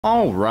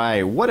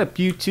Alright, what up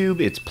YouTube?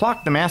 It's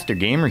Plock the Master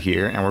Gamer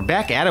here, and we're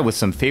back at it with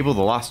some Fable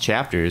the Lost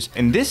Chapters.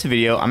 In this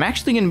video, I'm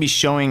actually going to be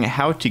showing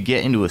how to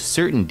get into a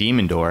certain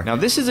demon door. Now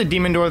this is a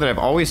demon door that I've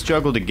always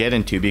struggled to get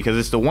into because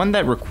it's the one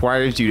that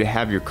requires you to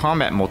have your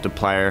combat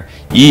multiplier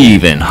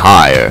even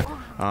higher.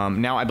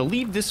 Now I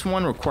believe this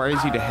one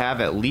requires you to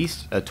have at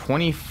least a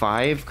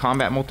 25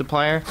 combat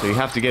multiplier, so you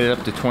have to get it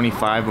up to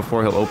 25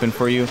 before he'll open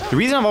for you. The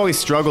reason I've always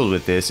struggled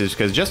with this is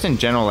because just in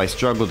general I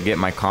struggle to get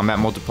my combat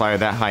multiplier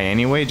that high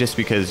anyway, just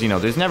because, you know,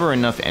 there's never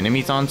enough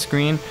enemies on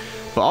screen,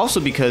 but also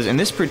because in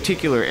this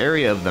particular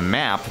area of the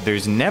map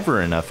there's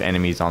never enough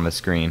enemies on the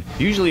screen.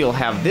 Usually you'll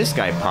have this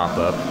guy pop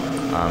up,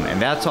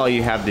 and that's all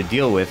you have to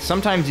deal with.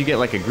 Sometimes you get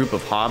like a group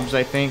of hobs,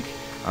 I think.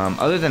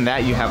 Other than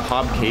that, you have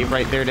Hob Cave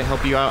right there to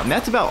help you out, and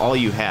that's about all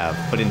you have.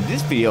 But in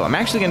this video, I'm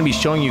actually going to be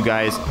showing you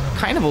guys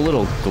kind of a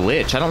little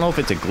glitch. I don't know if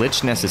it's a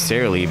glitch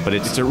necessarily, but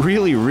it's a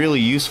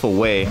really useful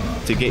way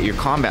to get your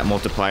combat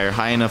multiplier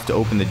high enough to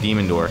open the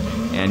demon door,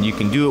 and you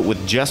can do it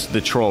with just the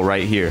troll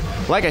right here.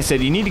 Like I said,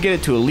 you need to get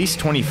it to at least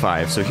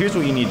 25, so here's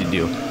what you need to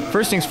do.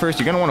 First things first,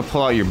 you're going to want to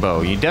pull out your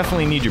bow. You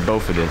definitely need your bow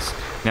for this.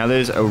 Now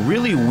there's a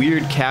really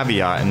weird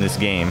caveat in this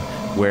game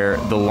where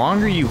the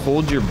longer you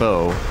hold your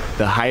bow,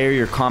 the higher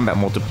your combat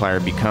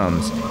multiplier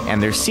becomes,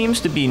 and there seems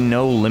to be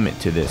no limit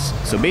to this.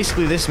 So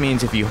basically this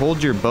means if you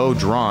hold your bow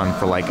drawn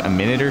for like a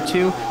minute or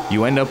two,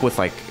 you end up with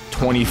like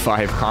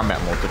 25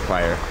 combat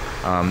multiplier.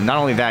 Not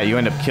only that, you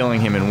end up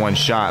killing him in one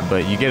shot,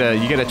 but you get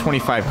a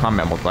 25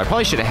 combat multiplier. I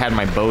probably should have had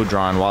my bow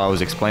drawn while I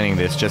was explaining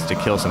this just to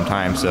kill some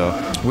time. So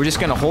we're just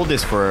gonna hold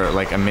this for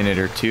like a minute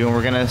or two, and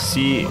we're gonna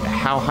see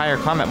how high our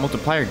combat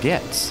multiplier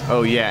gets.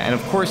 Oh yeah, and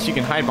of course you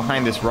can hide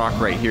behind this rock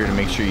right here to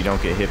make sure you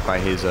don't get hit by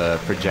his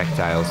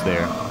projectiles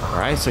there.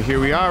 Alright, so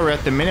here we are, we're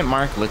at the minute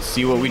mark. Let's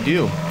see what we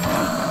do.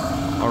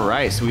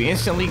 Alright, so we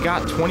instantly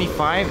got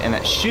 25, and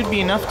that should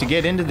be enough to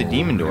get into the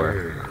demon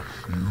door.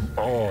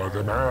 You are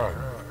the man.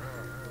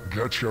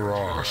 Get your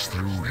ass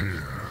through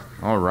here.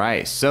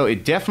 Alright, so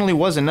it definitely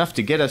was enough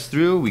to get us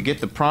through. We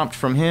get the prompt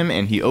from him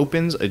and he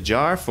opens a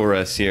jar for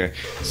us here.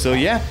 So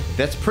yeah,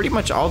 that's pretty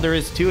much all there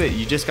is to it.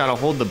 You just gotta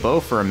hold the bow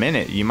for a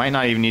minute. You might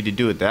not even need to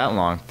do it that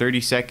long. 30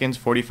 seconds,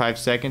 45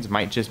 seconds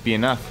might just be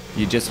enough.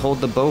 You just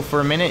hold the bow for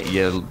a minute,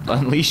 you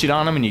unleash it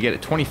on him, and you get a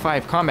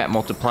 25 combat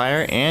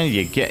multiplier, and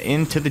you get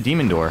into the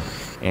demon door.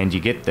 And you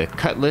get the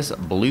Cutlass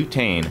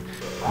Bluetane.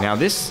 Now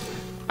this,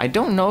 I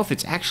don't know if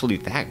it's actually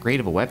that great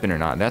of a weapon or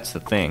not, that's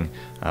the thing.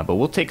 But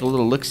we'll take a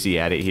little look-see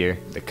at it here.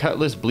 The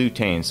Cutlass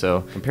Bluetane.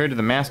 So compared to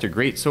the Master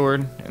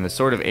Greatsword and the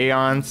Sword of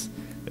Aeons,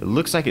 it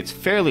looks like it's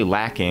fairly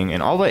lacking,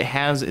 and all it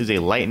has is a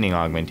lightning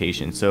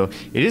augmentation. So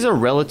it is a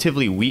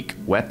relatively weak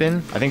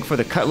weapon. I think for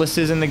the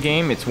cutlasses in the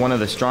game, it's one of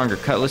the stronger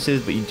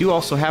cutlasses, but you do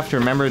also have to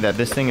remember that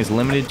this thing is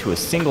limited to a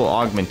single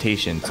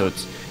augmentation. So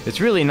it's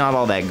really not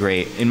all that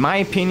great. In my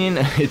opinion,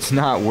 it's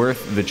not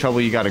worth the trouble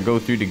you gotta go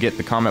through to get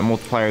the combat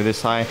multiplier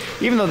this high,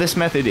 even though this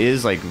method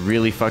is like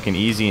really fucking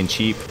easy and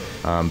cheap.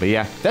 But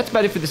yeah, that's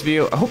about it for this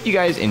video. I hope you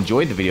guys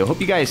enjoyed the video. Hope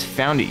you guys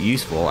found it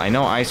useful. I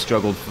know I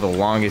struggled for the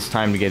longest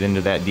time to get into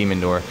that demon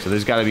door, so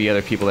there's gotta be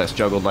other people that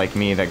struggled like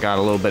me that got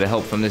a little bit of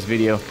help from this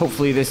video.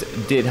 Hopefully this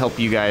did help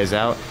you guys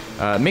out.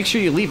 Make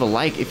sure you leave a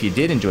like if you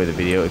did enjoy the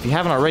video. If you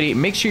haven't already,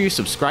 make sure you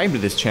subscribe to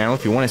this channel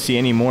if you want to see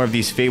any more of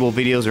these Fable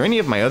videos or any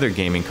of my other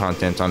gaming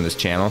content on this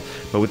channel.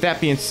 But with that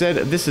being said,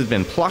 this has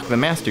been Plock the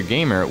Master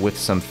Gamer with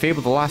some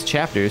Fable the Lost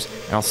Chapters,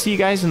 and I'll see you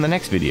guys in the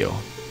next video.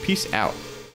 Peace out.